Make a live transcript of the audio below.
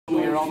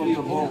they're out of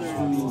the box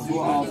to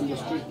go out in the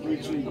street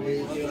preaching.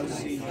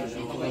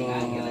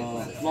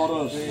 Not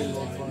us with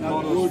the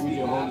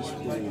Holy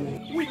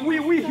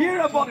Spirit. We hear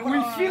about it,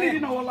 we feel it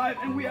in our life,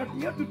 and we are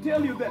here to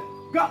tell you that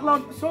God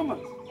loves so much.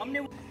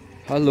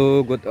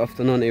 Hello, good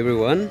afternoon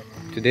everyone.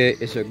 Today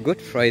is a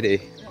Good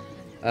Friday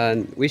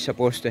and we're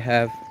supposed to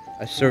have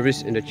a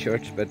service in the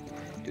church, but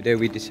today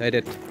we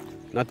decided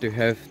not to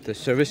have the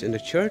service in the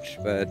church,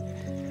 but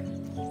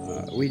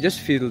we just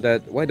feel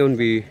that why don't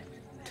we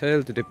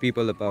tell to the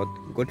people about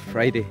Good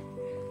Friday.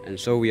 And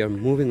so we are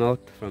moving out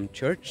from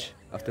church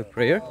after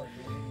prayer,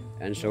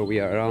 and so we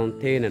are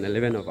around 10 and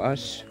 11 of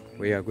us.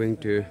 We are going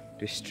to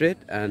the street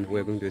and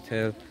we're going to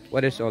tell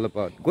what it's all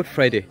about Good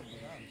Friday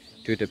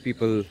to the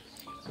people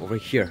over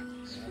here.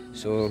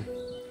 So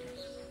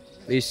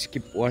please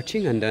keep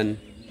watching, and then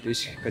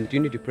please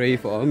continue to pray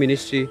for our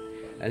ministry,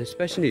 and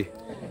especially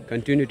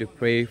continue to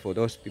pray for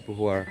those people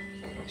who are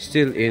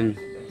still in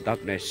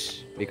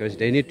darkness, because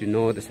they need to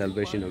know the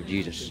salvation of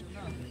Jesus.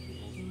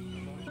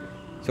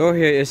 So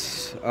here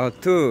is our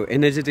two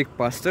energetic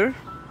pastor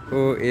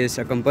who is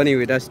accompanying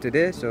with us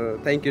today. So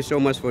thank you so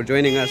much for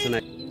joining us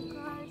tonight.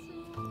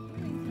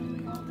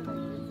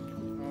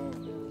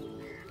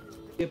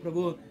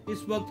 प्रभु इस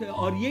वक्त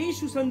और यही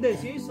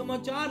सुसंदेश यही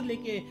समाचार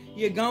लेके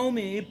ये गांव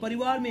में ये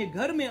परिवार में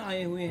घर में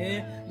आए हुए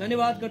हैं।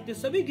 धन्यवाद करते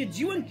सभी के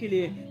जीवन के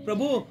लिए।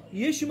 प्रभु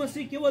यीशु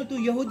मसीह केवल तू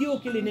यहूदियों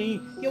के लिए नहीं,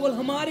 केवल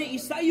हमारे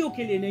ईसाइयों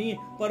के लिए नहीं,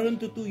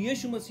 परंतु तू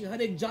यीशु मसीह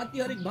हर एक जाति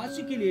हर एक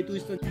भाषा के लिए तू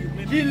इस युग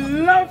में He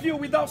loves you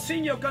without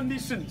seeing your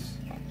conditions.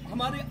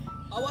 हमारे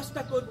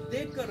अवस्था को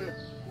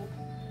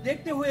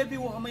देखते हुए भी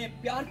वो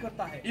हमें प्यार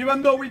करता है।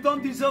 Even though we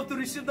don't deserve to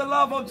receive the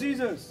love of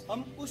Jesus,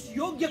 हम उस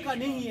योग्य का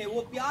नहीं है,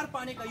 वो प्यार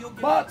पाने का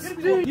योग्य but है। फिर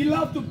भी He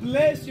loves to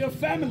bless your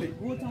family.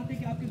 वो चाहते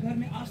कि आपके घर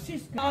में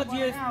आशीष आज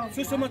ये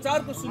सुसमाचार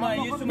को सुनाए।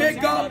 यीशु May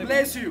Masih God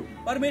bless you.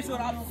 परमेश्वर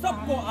आप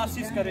सबको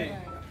आशीष करे।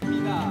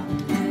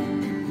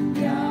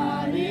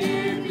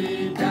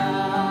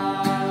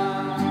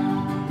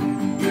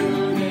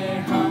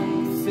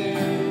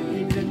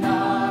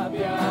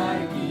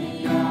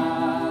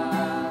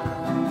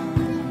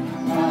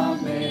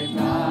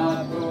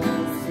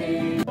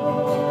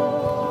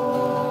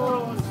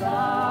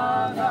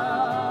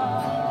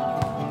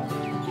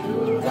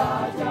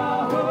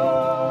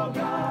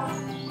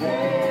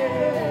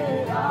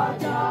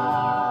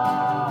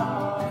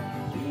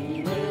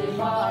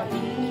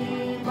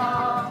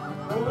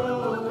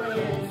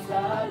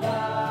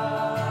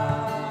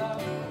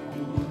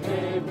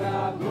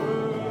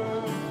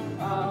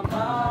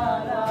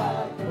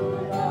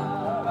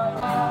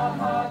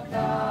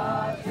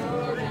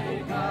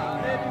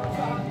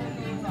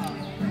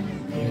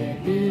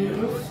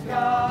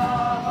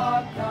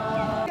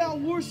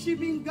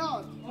 Worshiping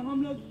God, और हम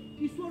लोग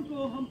ईश्वर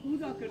को हम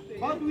पूजा करते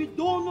हैं, but we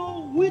don't know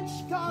which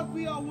God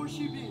we are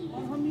worshiping.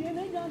 और हम ये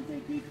नहीं जानते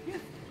कि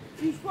किस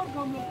ईश्वर को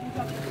हम लोग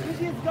पूजा करते हैं। It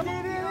is God.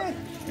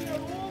 We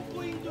are all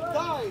going to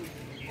die.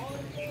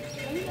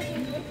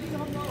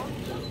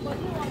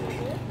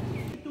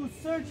 To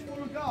search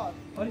for God.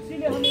 और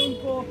इसीलिए हमें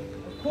उनको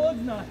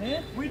खोजना है।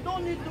 We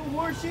don't need to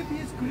worship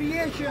His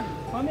creation,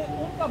 हमें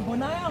उनका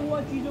बनाया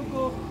हुआ चीजों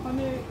को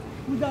हमें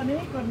पूजा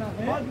नहीं करना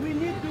है, but we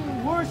need to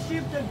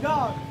worship the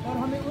God और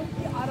हमें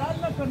उनकी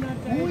आराधना करना who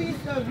चाहिए is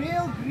the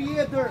real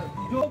Creator.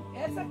 जो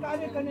ऐसा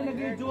कार्य करने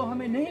लगे जो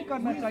हमें नहीं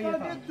करना We चाहिए था।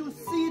 started to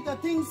see the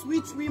things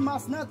which we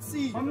must not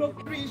see. हम लोग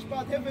Preach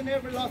but have an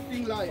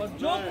everlasting life. और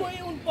जो कोई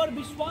उन पर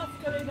विश्वास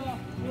करेगा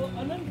वो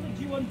अनंत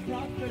जीवन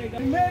प्राप्त करेगा।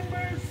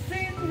 Remember,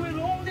 sin will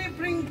only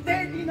bring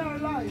death in our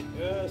life.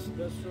 Yes,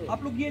 that's true. आप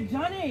लोग ये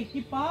जाने कि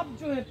पाप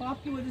जो है, पाप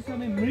की वजह से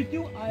हमें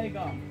मृत्यु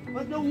आएगा,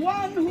 But the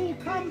one who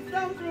comes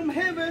down from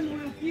heaven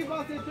will give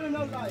us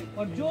eternal life.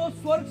 और जो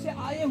स्वर्ग से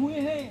आए हुए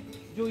हैं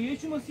जो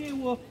यीशु मसीह,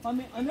 वो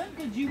हमें अनंत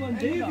जीवन And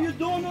देगा। if you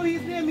don't know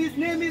His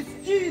name is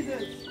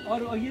Jesus. और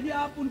यदि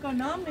आप उनका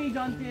नाम नहीं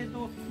जानते हैं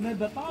तो मैं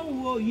बताऊं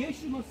वो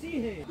यीशु मसीह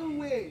है। The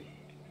way.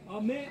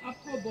 और मैं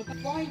आपको बता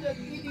Find that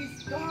it is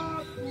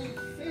God who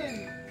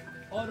sent.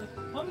 और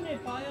हमने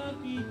पाया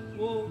कि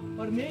वो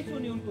परमेश्वर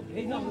ने उनको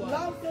भेजा Who हुआ,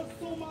 loves us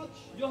so much.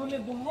 जो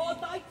हमें बहुत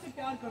आज से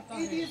प्यार करता It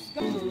है। is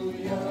God.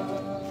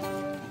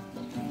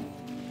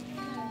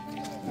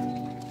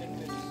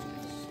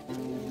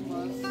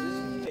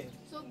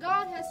 So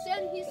God has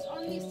sent His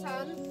only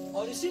Son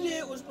और इसीलिए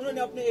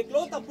उन्होंने अपने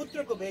एकलौता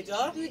पुत्र को भेजा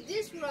to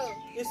this world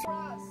इस for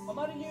us.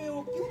 हमारे लिए।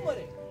 वो क्यों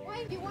मरे? Why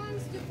He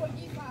wants to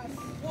forgive us.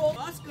 वो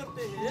आस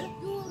करते हैं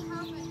You will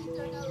have an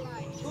eternal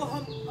life, तो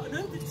हम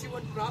अनंत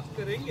जीवन प्राप्त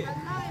करेंगे। a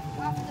life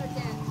after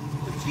death.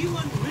 तो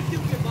जीवन मृत्यु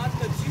के बाद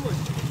का जीवन।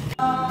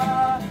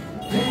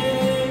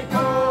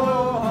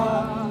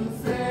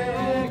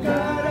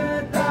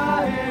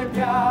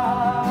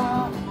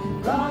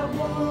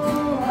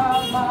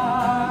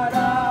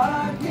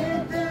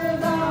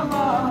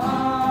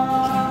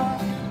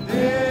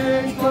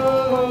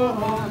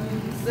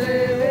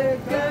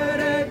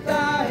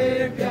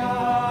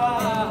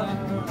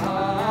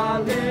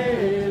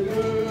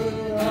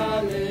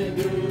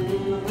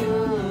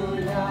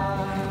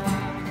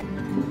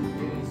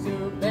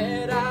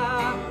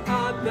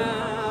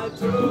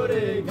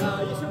 छोड़ेगा।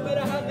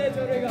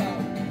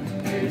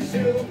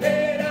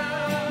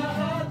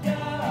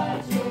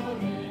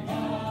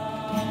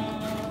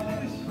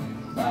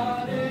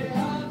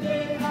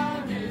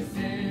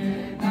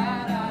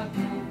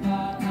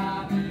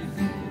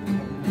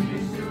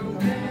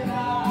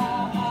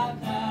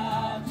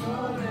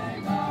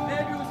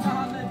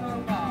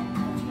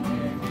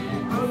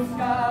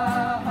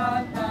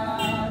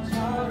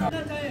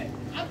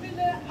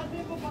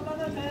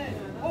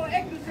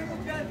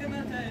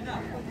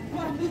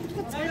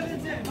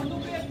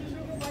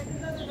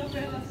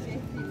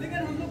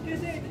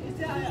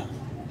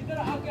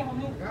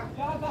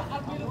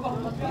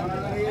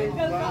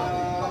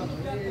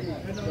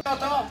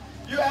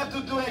 You have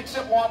to do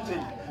except one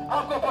thing.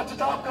 आपको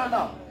पश्चाताप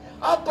करना.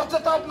 आप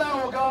पश्चाताप ना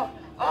होगा.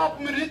 आप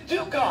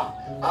मृत्यु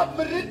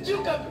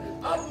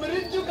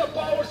का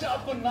पावर से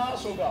आपको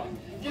नाश होगा.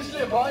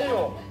 इसलिए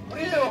भाइयों,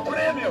 प्रियो,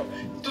 प्रेमियों,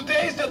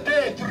 today is the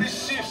day to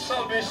receive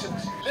salvation.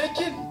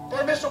 लेकिन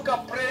परमेश्वर का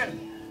प्रेम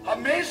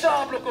हमेशा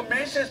आप लोग को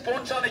मैसेज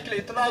पहुंचाने के लिए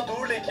इतना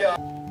दूर लेके आ.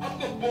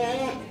 आपको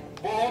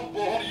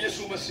बहुत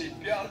यीशु मसीह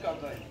प्यार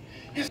करता है.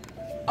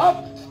 अब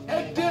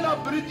एक दिन आप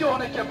मृत्यु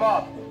होने के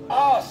बाद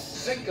आस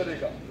सिंह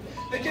करेगा.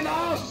 लेकिन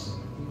आस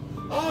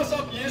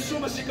आप यीशु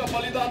मसीह का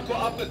बलिदान को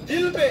आपके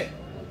दिल पे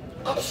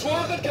आप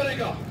स्वागत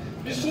करेगा.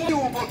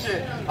 विश्वास के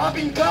आप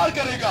इनकार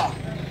करेगा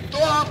तो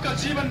आपका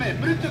जीवन में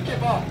मृत्यु के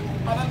बाद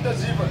अनंत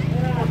जीवन,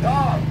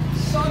 उद्धार,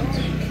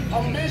 शांति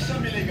हमेशा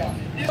मिलेगा.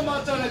 इसका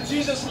मतलब है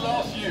Jesus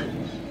loves you.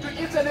 To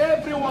each and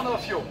every one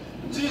of you,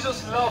 Jesus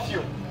loves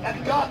you, and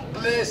God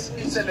bless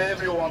each and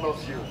every one of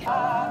you.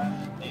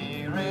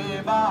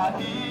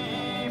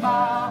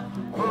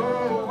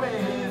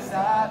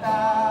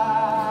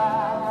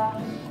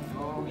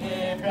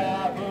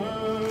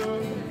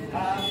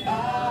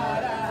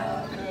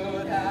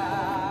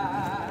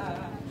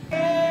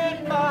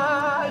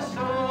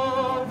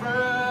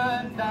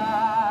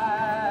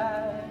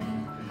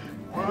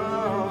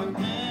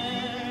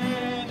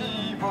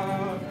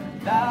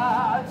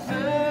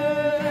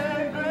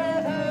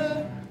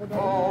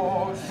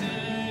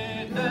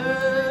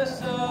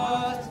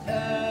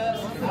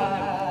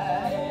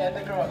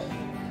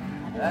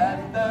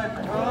 At the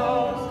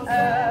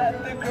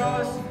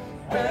cross,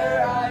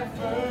 where I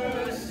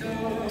first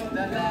saw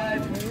the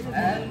light,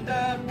 and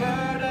the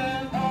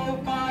burden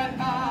of my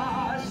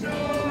heart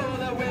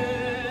rolled away.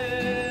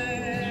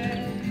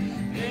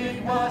 It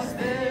was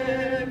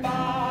there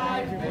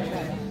by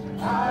faith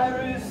I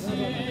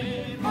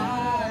received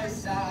my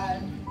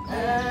sight,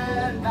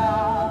 and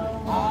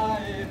now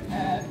I am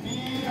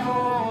happy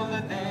all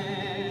the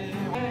day.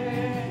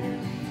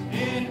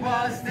 It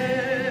was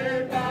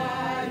there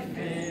by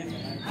faith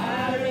I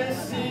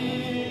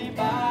received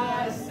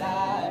my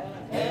sight,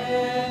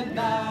 and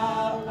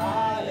now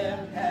I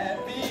am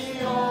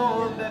happy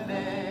all the day.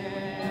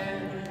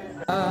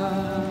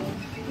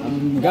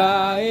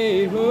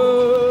 गाए होसाना,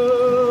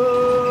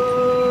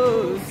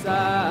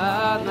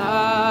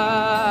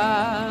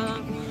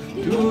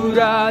 तू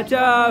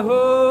राजा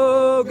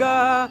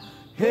होगा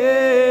हे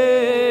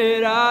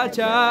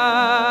राजा.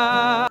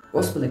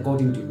 Gospel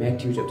according to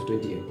Matthew chapter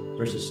 28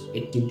 verses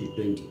 18 to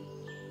 20.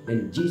 Then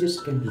Jesus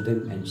came to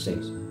them and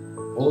says,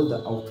 all the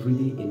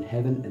authority in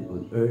heaven and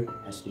on earth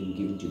has been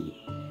given to me.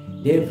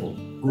 Therefore,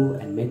 go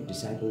and make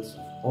disciples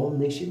of all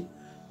nations,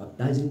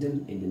 baptizing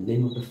them in the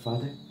name of the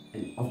Father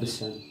and of the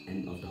Son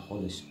and of the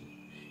Holy Spirit,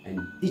 and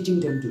teaching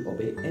them to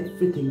obey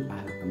everything I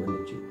have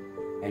commanded you.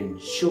 And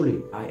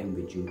surely I am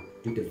with you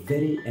to the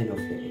very end of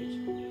the age.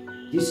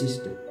 This is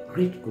the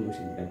great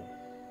commission that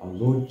our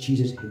Lord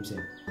Jesus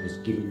himself has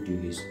given to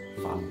his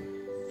Father,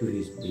 to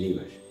his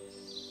believers.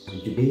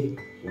 And today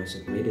was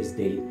the greatest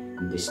day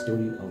in the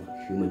story of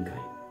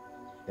humankind.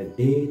 The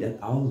day that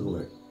our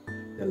Lord,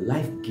 the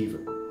life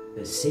giver,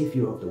 the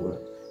Savior of the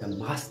world, the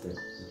Master,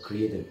 the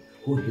Creator,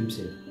 who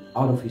himself,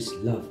 out of his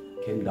love,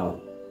 came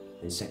down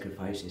and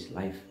sacrificed his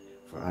life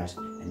for us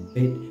and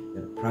paid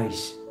the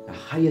price, the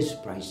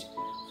highest price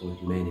for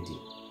humanity,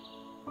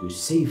 to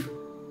save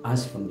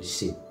us from the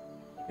sin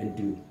and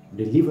to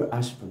deliver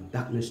us from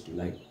darkness to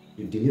light,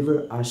 to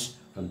deliver us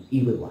from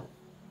evil one.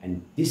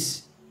 And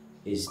this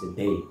is the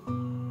day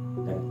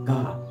that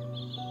God,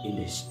 in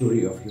the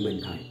story of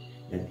humankind,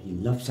 that he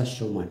loves us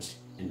so much,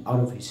 and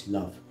out of his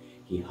love,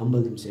 he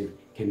humbled himself,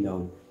 came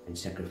down and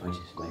sacrificed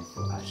his life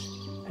for us.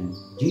 And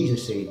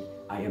Jesus said,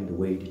 I am the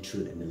way, the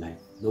truth, and the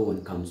life. No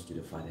one comes to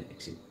the Father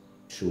except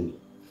through me.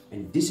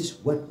 And this is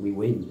what we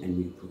went and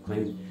we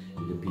proclaim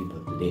to the people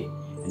today.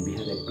 And we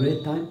had a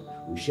great time.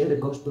 We share the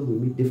gospel, we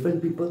meet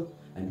different people,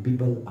 and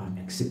people are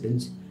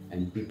acceptance,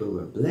 and people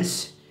were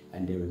blessed,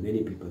 and there were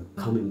many people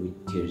coming with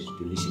tears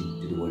to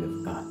listen to the word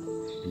of God.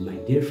 And my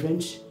dear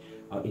friends,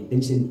 our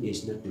intention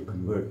is not to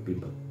convert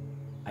people.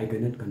 I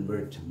cannot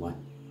convert someone.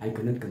 I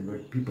cannot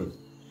convert people.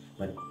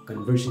 But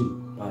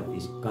conversion part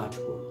is God's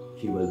work.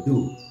 He will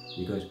do,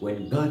 because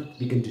when God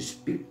begins to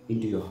speak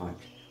into your heart,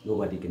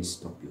 nobody can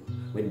stop you.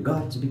 When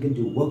God begins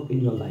to work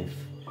in your life,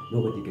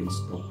 nobody can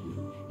stop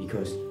you.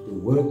 Because to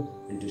work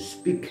and to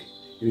speak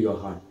to your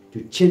heart,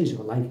 to change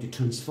your life, to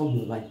transform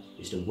your life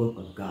is the work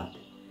of God.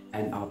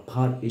 And our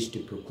part is to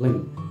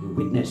proclaim, to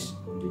witness,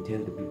 and to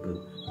tell the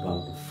people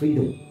about the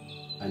freedom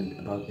and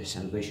about the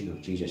salvation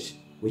of Jesus,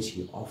 which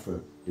He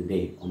offered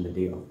today on the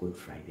day of Good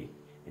Friday.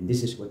 And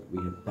this is what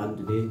we have done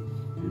today.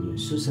 And we are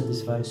so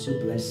satisfied, so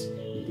blessed,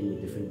 meeting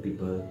with different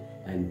people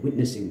and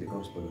witnessing the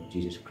gospel of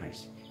Jesus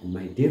Christ. And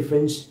my dear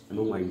friends,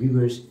 among my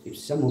viewers, if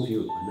some of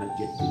you are not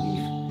yet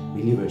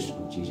believers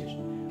of Jesus,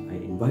 I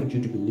invite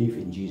you to believe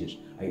in Jesus.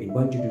 I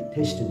invite you to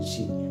taste and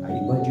see. I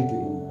invite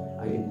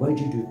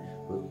you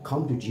to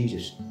come to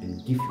Jesus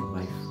and give your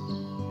life.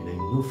 And I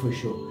know for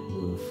sure you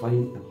will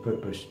find a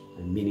purpose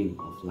and meaning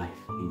of life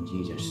in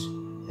Jesus.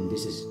 And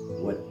this is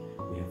what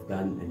we have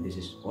done, and this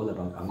is all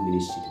about our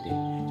ministry today.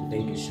 So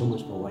thank you so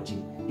much for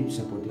watching. Keep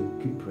supporting,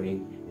 keep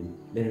praying, and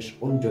let us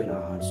all join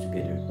our hearts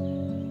together.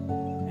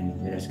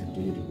 And let us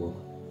continue to work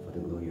for the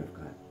glory of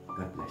God.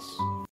 God bless.